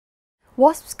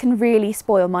Wasps can really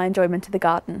spoil my enjoyment of the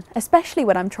garden, especially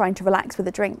when I'm trying to relax with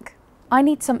a drink. I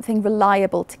need something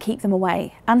reliable to keep them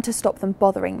away and to stop them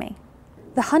bothering me.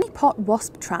 The honeypot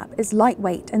wasp trap is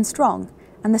lightweight and strong,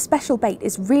 and the special bait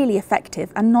is really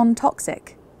effective and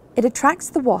non-toxic. It attracts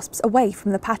the wasps away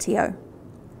from the patio.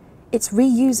 It's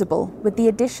reusable with the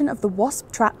addition of the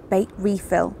wasp trap bait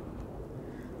refill.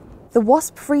 The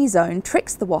wasp-free zone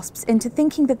tricks the wasps into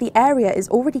thinking that the area is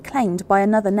already claimed by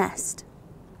another nest.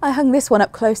 I hung this one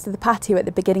up close to the patio at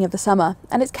the beginning of the summer,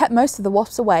 and it's kept most of the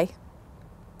wasps away.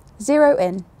 Zero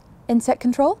in. Insect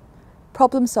control?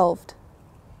 Problem solved.